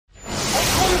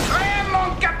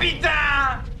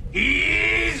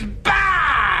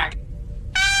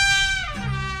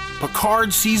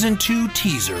Picard Season 2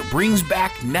 teaser brings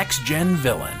back next-gen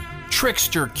villain.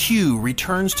 Trickster Q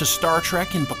returns to Star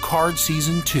Trek in Picard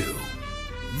Season 2.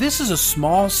 This is a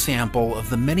small sample of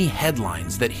the many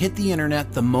headlines that hit the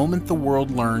internet the moment the world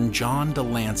learned John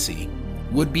Delancey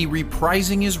would be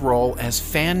reprising his role as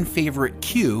fan favorite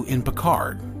Q in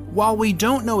Picard. While we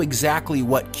don't know exactly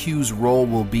what Q's role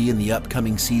will be in the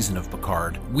upcoming season of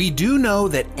Picard, we do know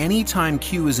that anytime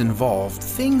Q is involved,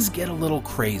 things get a little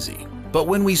crazy. But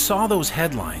when we saw those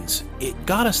headlines, it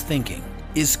got us thinking,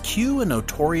 is Q a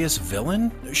notorious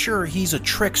villain? Sure, he's a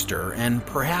trickster and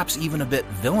perhaps even a bit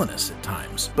villainous at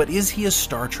times, but is he a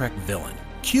Star Trek villain?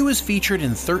 Q is featured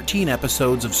in 13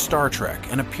 episodes of Star Trek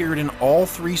and appeared in all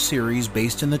 3 series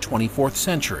based in the 24th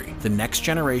century, The Next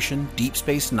Generation, Deep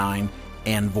Space Nine,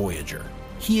 and Voyager.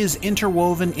 He is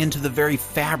interwoven into the very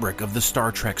fabric of the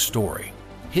Star Trek story.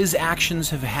 His actions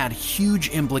have had huge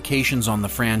implications on the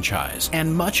franchise,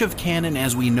 and much of canon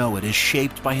as we know it is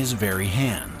shaped by his very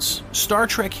hands. Star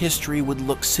Trek history would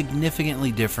look significantly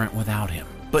different without him.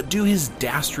 But do his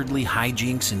dastardly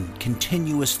hijinks and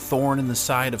continuous thorn in the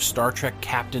side of Star Trek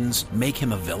captains make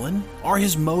him a villain? Are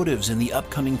his motives in the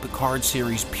upcoming Picard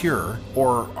series pure,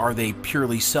 or are they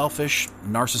purely selfish,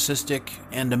 narcissistic,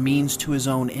 and a means to his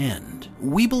own end?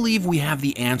 We believe we have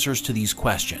the answers to these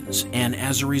questions, and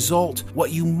as a result, what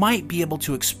you might be able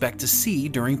to expect to see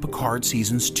during Picard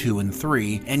Seasons 2 and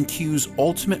 3, and Q's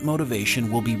ultimate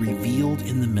motivation will be revealed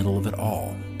in the middle of it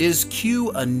all. Is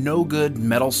Q a no-good,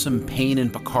 meddlesome pain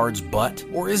in Picard's butt,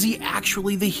 or is he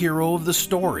actually the hero of the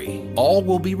story? All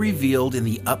will be revealed in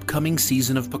the upcoming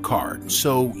season of Picard,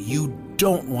 so you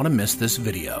don't want to miss this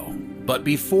video. But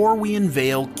before we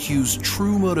unveil Q's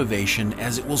true motivation,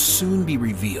 as it will soon be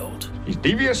revealed, he's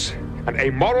devious and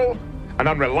amoral and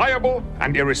unreliable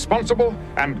and irresponsible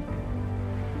and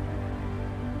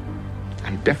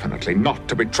definitely not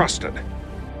to be trusted.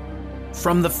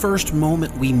 From the first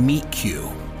moment we meet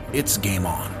Q, it's game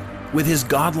on. With his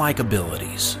godlike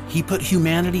abilities, he put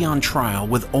humanity on trial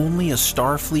with only a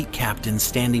Starfleet captain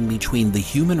standing between the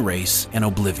human race and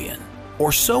oblivion.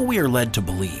 Or so we are led to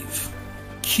believe.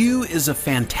 Q is a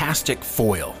fantastic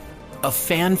foil, a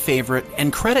fan favorite,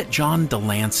 and credit John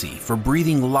Delancey for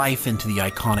breathing life into the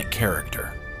iconic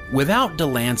character. Without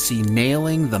Delancey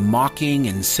nailing the mocking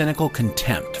and cynical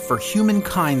contempt for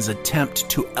humankind's attempt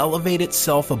to elevate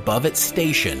itself above its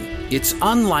station, it's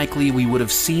unlikely we would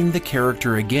have seen the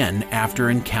character again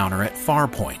after Encounter at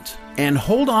Farpoint. And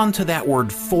hold on to that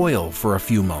word foil for a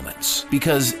few moments,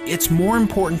 because it's more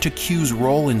important to Q's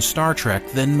role in Star Trek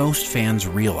than most fans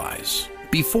realize.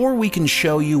 Before we can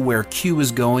show you where Q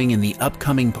is going in the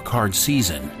upcoming Picard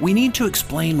season, we need to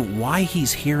explain why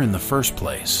he's here in the first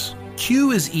place.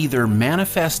 Q is either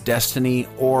manifest destiny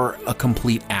or a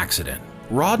complete accident.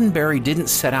 Roddenberry didn't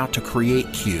set out to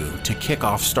create Q to kick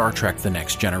off Star Trek The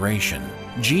Next Generation.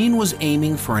 Gene was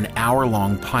aiming for an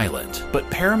hour-long pilot, but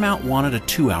Paramount wanted a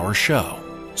 2-hour show.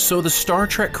 So the Star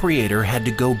Trek creator had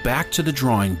to go back to the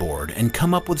drawing board and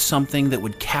come up with something that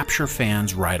would capture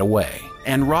fans right away.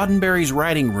 And Roddenberry's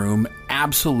writing room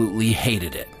absolutely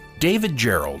hated it. David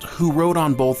Gerrold, who wrote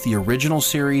on both the original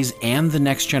series and The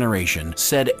Next Generation,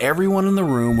 said everyone in the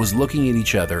room was looking at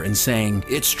each other and saying,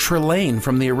 "It's Trelane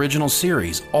from the original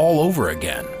series all over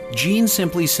again." Gene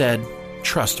simply said,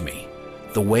 "Trust me,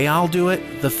 the way I'll do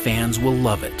it, the fans will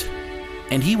love it."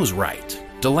 And he was right.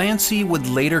 Delancey would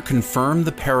later confirm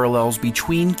the parallels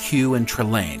between Q and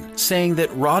Trelane, saying that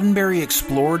Roddenberry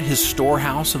explored his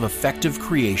storehouse of effective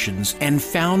creations and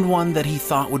found one that he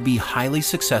thought would be highly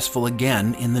successful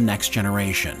again in The Next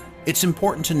Generation. It's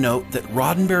important to note that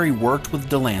Roddenberry worked with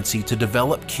Delancey to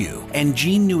develop Q, and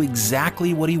Gene knew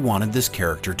exactly what he wanted this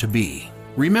character to be.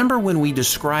 Remember when we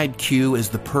described Q as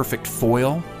the perfect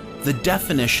foil? The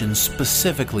definition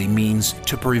specifically means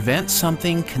to prevent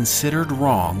something considered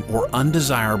wrong or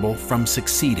undesirable from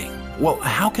succeeding. Well,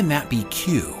 how can that be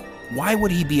Q? Why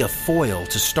would he be a foil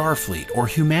to Starfleet or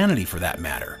humanity for that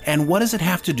matter? And what does it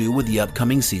have to do with the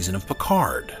upcoming season of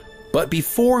Picard? But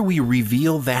before we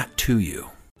reveal that to you,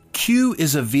 Q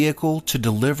is a vehicle to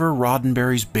deliver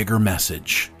Roddenberry's bigger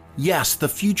message. Yes, the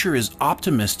future is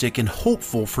optimistic and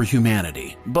hopeful for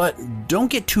humanity, but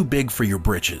don't get too big for your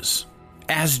britches.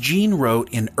 As Gene wrote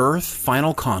in Earth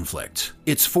Final Conflict,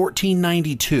 it's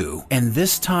 1492, and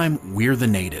this time we're the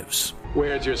natives.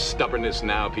 Where's your stubbornness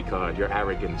now, Picard, your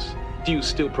arrogance? Do you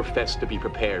still profess to be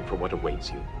prepared for what awaits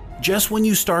you? Just when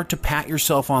you start to pat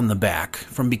yourself on the back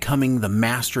from becoming the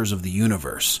masters of the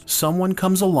universe, someone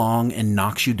comes along and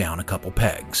knocks you down a couple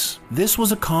pegs. This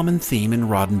was a common theme in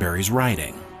Roddenberry's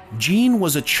writing. Gene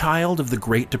was a child of the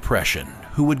Great Depression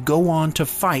who would go on to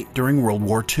fight during World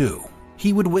War II.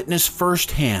 He would witness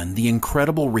firsthand the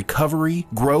incredible recovery,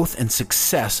 growth, and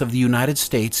success of the United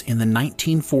States in the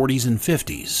 1940s and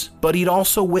 50s. But he'd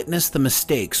also witness the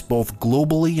mistakes both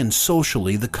globally and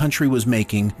socially the country was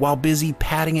making while busy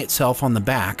patting itself on the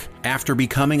back after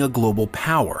becoming a global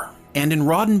power. And in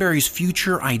Roddenberry's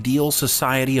future ideal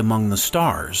society among the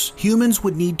stars, humans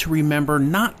would need to remember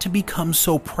not to become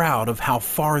so proud of how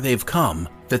far they've come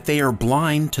that they are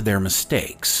blind to their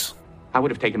mistakes. I would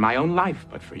have taken my own life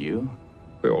but for you.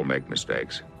 We all make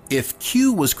mistakes. If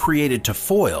Q was created to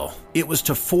foil, it was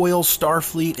to foil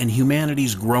Starfleet and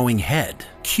humanity's growing head.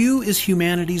 Q is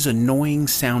humanity's annoying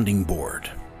sounding board.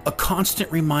 A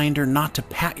constant reminder not to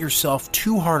pat yourself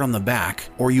too hard on the back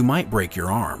or you might break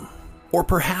your arm. Or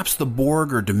perhaps the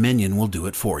Borg or Dominion will do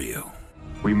it for you.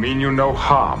 We mean you no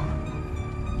harm.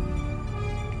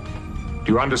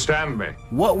 Do you understand me?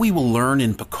 What we will learn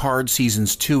in Picard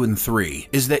Seasons 2 and 3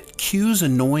 is that Q's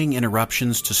annoying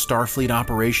interruptions to Starfleet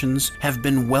operations have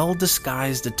been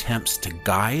well-disguised attempts to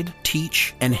guide,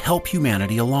 teach, and help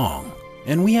humanity along.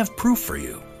 And we have proof for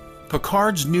you.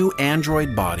 Picard's new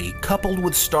android body, coupled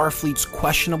with Starfleet's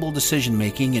questionable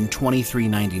decision-making in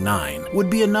 2399, would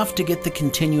be enough to get the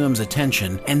Continuum's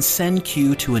attention and send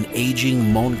Q to an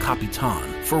aging Mon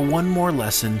Capitan for one more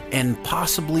lesson and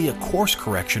possibly a course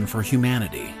correction for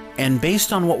humanity. And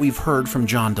based on what we've heard from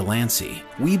John Delancey,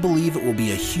 we believe it will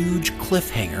be a huge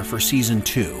cliffhanger for Season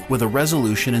 2 with a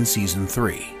resolution in Season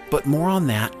 3. But more on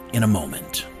that in a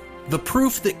moment. The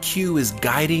proof that Q is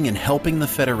guiding and helping the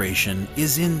Federation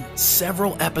is in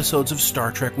several episodes of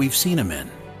Star Trek we've seen him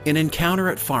in. In Encounter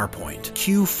at Farpoint,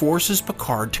 Q forces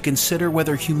Picard to consider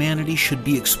whether humanity should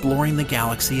be exploring the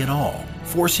galaxy at all.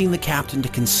 Forcing the captain to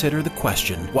consider the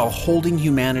question while holding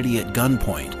humanity at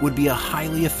gunpoint would be a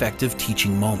highly effective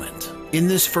teaching moment. In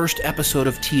this first episode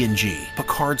of TNG,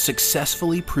 Picard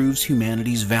successfully proves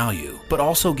humanity's value, but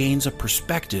also gains a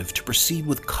perspective to proceed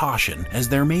with caution as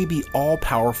there may be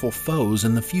all-powerful foes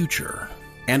in the future.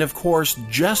 And of course,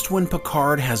 just when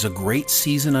Picard has a great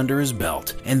season under his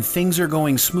belt and things are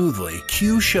going smoothly,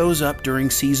 Q shows up during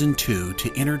Season 2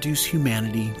 to introduce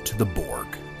humanity to the Borg.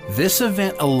 This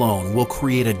event alone will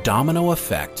create a domino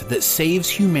effect that saves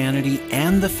humanity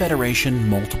and the Federation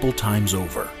multiple times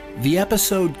over. The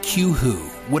episode Q Who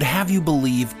would have you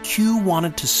believe Q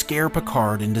wanted to scare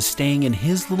Picard into staying in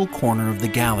his little corner of the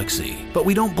galaxy, but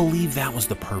we don't believe that was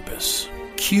the purpose.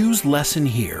 Q's lesson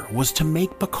here was to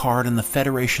make Picard and the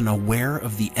Federation aware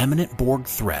of the imminent Borg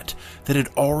threat that had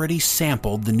already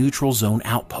sampled the neutral zone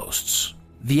outposts.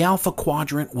 The Alpha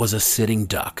Quadrant was a sitting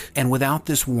duck, and without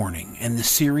this warning and the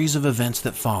series of events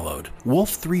that followed,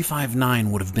 Wolf 359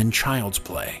 would have been child's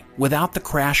play. Without the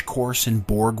crash course in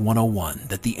Borg 101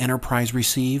 that the Enterprise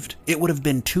received, it would have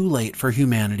been too late for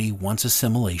humanity once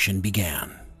assimilation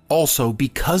began. Also,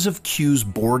 because of Q's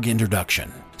Borg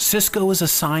introduction, Sisko is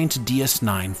assigned to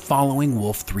DS9 following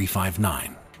Wolf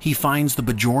 359. He finds the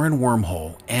Bajoran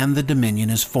wormhole and the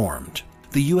Dominion is formed.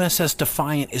 The USS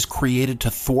Defiant is created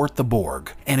to thwart the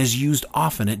Borg and is used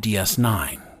often at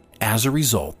DS9. As a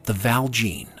result, the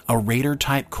Valjean, a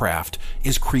Raider-type craft,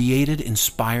 is created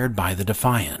inspired by the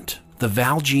Defiant. The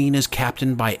Valjean is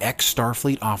captained by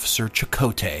ex-Starfleet officer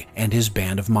Chakotay and his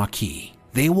band of Maquis.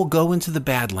 They will go into the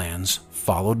Badlands,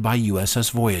 followed by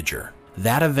USS Voyager.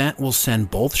 That event will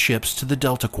send both ships to the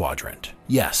Delta Quadrant.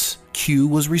 Yes, Q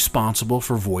was responsible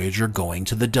for Voyager going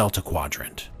to the Delta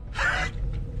Quadrant.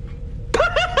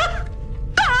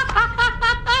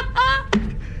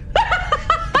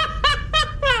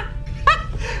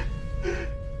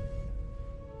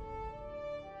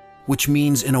 Which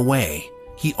means, in a way,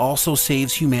 he also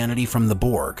saves humanity from the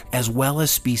Borg, as well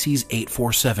as Species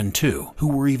 8472, who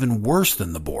were even worse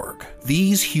than the Borg.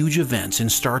 These huge events in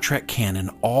Star Trek canon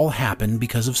all happened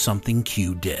because of something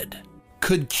Q did.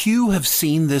 Could Q have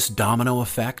seen this domino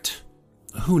effect?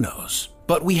 Who knows?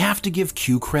 But we have to give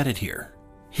Q credit here.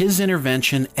 His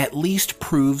intervention at least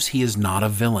proves he is not a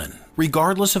villain.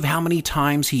 Regardless of how many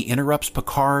times he interrupts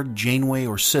Picard, Janeway,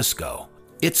 or Sisko,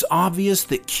 it's obvious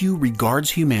that Q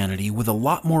regards humanity with a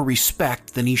lot more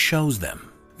respect than he shows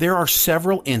them. There are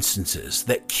several instances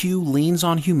that Q leans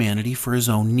on humanity for his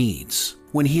own needs.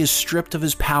 When he is stripped of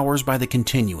his powers by the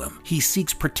Continuum, he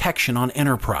seeks protection on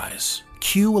Enterprise.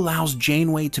 Q allows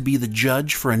Janeway to be the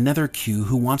judge for another Q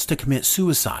who wants to commit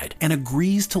suicide and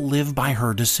agrees to live by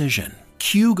her decision.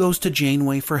 Q goes to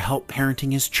Janeway for help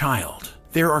parenting his child.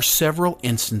 There are several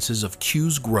instances of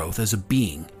Q's growth as a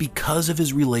being because of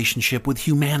his relationship with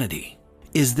humanity.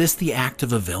 Is this the act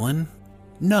of a villain?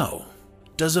 No.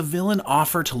 Does a villain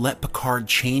offer to let Picard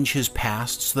change his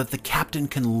past so that the captain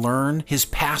can learn his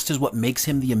past is what makes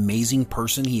him the amazing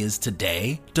person he is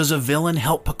today? Does a villain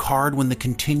help Picard when the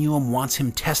Continuum wants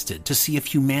him tested to see if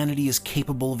humanity is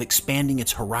capable of expanding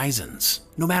its horizons?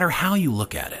 No matter how you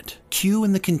look at it, Q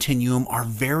and the Continuum are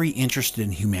very interested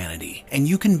in humanity, and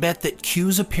you can bet that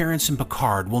Q's appearance in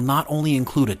Picard will not only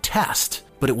include a test,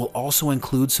 but it will also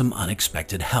include some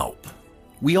unexpected help.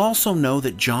 We also know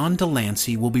that John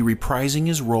Delancey will be reprising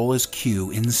his role as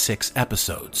Q in 6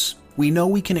 episodes. We know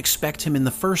we can expect him in the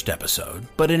first episode,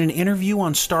 but in an interview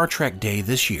on Star Trek Day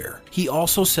this year, he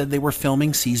also said they were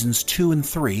filming seasons 2 and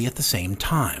 3 at the same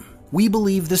time. We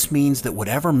believe this means that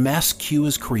whatever mess Q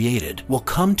has created will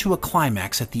come to a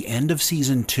climax at the end of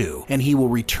Season 2, and he will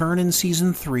return in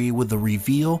Season 3 with the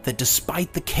reveal that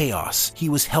despite the chaos, he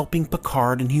was helping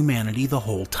Picard and humanity the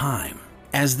whole time.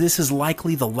 As this is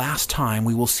likely the last time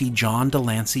we will see John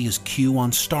Delancey as Q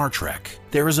on Star Trek,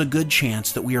 there is a good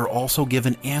chance that we are also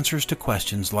given answers to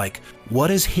questions like, what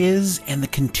is his and the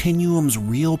Continuum's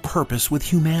real purpose with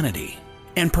humanity?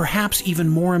 And perhaps even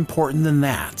more important than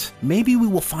that, maybe we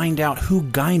will find out who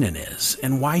Guinan is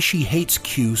and why she hates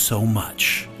Q so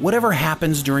much. Whatever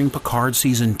happens during Picard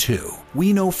Season 2,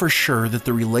 we know for sure that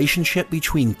the relationship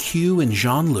between Q and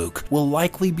Jean-Luc will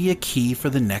likely be a key for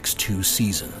the next 2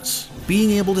 seasons.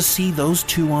 Being able to see those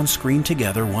two on screen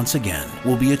together once again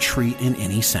will be a treat in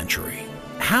any century.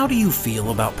 How do you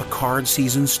feel about Picard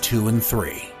Seasons 2 and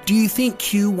 3? Do you think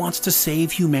Q wants to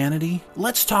save humanity?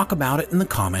 Let's talk about it in the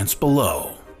comments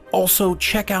below. Also,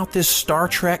 check out this Star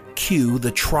Trek Q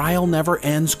The Trial Never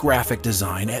Ends graphic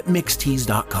design at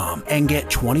mixtease.com and get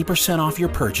 20% off your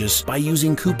purchase by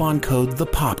using coupon code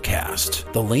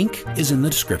THEPOPCAST. The link is in the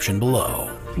description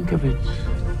below. Think of it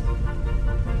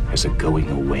as a going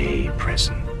away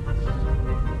present.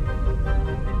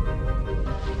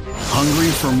 Hungry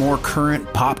for more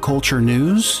current pop culture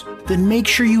news? Then make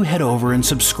sure you head over and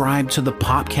subscribe to the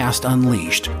Popcast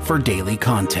Unleashed for daily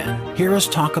content. Hear us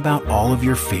talk about all of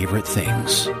your favorite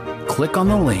things. Click on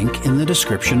the link in the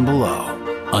description below.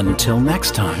 Until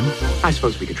next time. I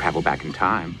suppose we could travel back in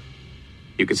time.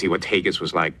 You could see what Haggis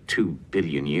was like 2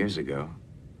 billion years ago.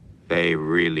 They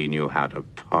really knew how to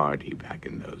party back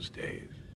in those days.